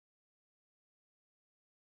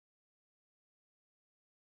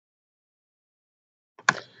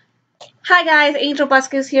Hi guys, Angel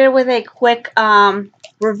Buskus here with a quick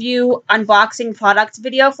review unboxing product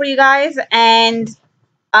video for you guys. And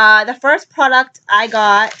the first product I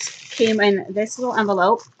got came in this little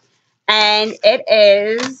envelope, and it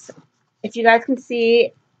is, if you guys can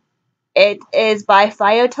see, it is by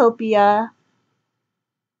Phytopia,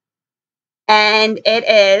 and it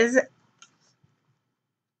is,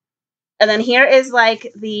 and then here is like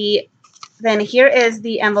here is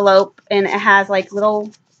the envelope, and it has like little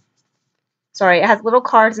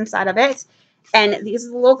cards inside of it. And these are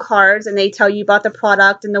the little cards, and they tell you about the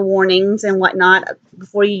product and the warnings and whatnot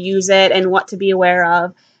before you use it, and what to be aware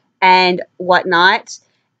of and whatnot.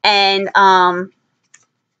 And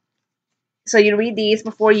so you read these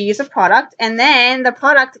before you use a product. And then the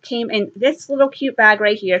product came in this little cute bag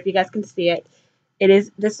right here, if you guys can see it. It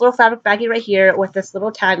is this little fabric baggie right here with this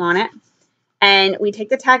little tag on it. And we take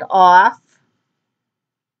the tag off.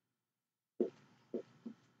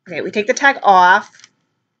 Okay, we take the tag off.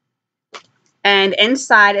 And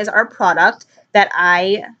inside is our product that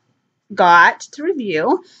I got to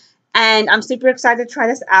review. And I'm super excited to try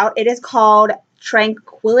this out. It is called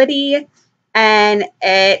Tranquility. And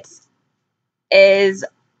it is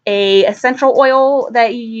a essential oil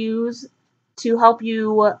that you use to help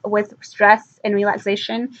you with stress and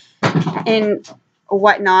relaxation and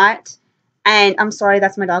whatnot. And I'm sorry,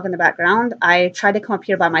 that's my dog in the background. I tried to come up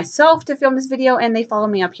here by myself to film this video, and they follow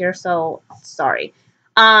me up here, so sorry.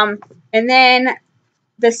 And then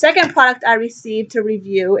the second product I received to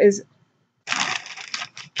review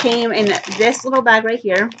came in this little bag right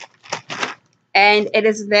here. And it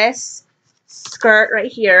is this skirt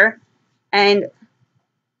right here. And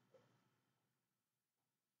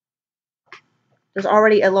there's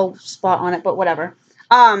already a little spot on it, but whatever.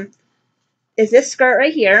 Is this skirt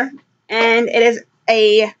right here. And it is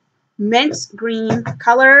a mint green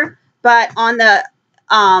color, but on the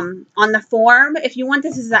form, if you want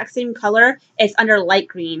this exact same color, it's under light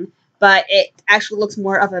green, but it actually looks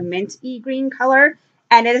more of a minty green color.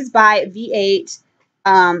 And it is by V8,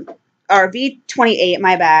 or V28,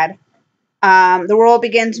 my bad. The world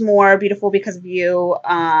begins more beautiful because of you.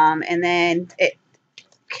 And then it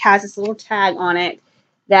has this little tag on it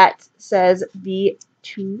that says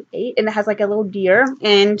V28, and it has like a little deer.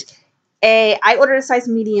 And I ordered a size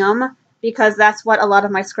medium, because that's what a lot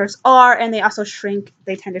of my skirts are, and they also shrink.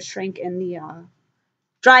 They tend to shrink in the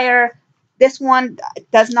dryer. This one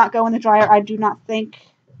does not go in the dryer, I do not think.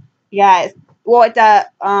 Yeah, well, it does.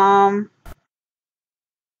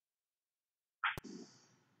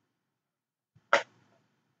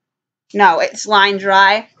 No, it's line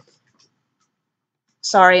dry.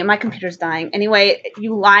 Sorry, my computer's dying. Anyway,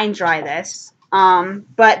 you line dry this.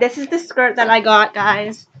 But this is the skirt that I got,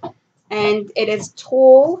 guys, and it is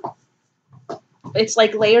tulle. It's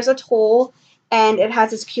like layers of tulle, and it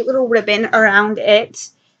has this cute little ribbon around it,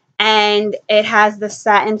 and it has the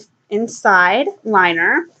satin inside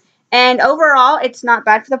liner. And overall, it's not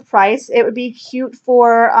bad for the price. It would be cute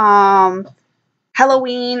for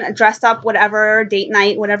Halloween, dressed up, whatever, date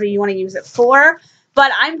night, whatever you want to use it for.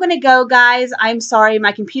 But I'm going to go, guys. I'm sorry,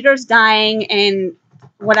 my computer's dying and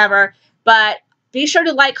whatever. But be sure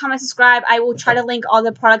to like, comment, subscribe. I will try to link all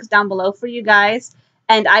the products down below for you guys.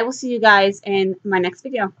 And I will see you guys in my next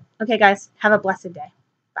video. Okay, guys, have a blessed day.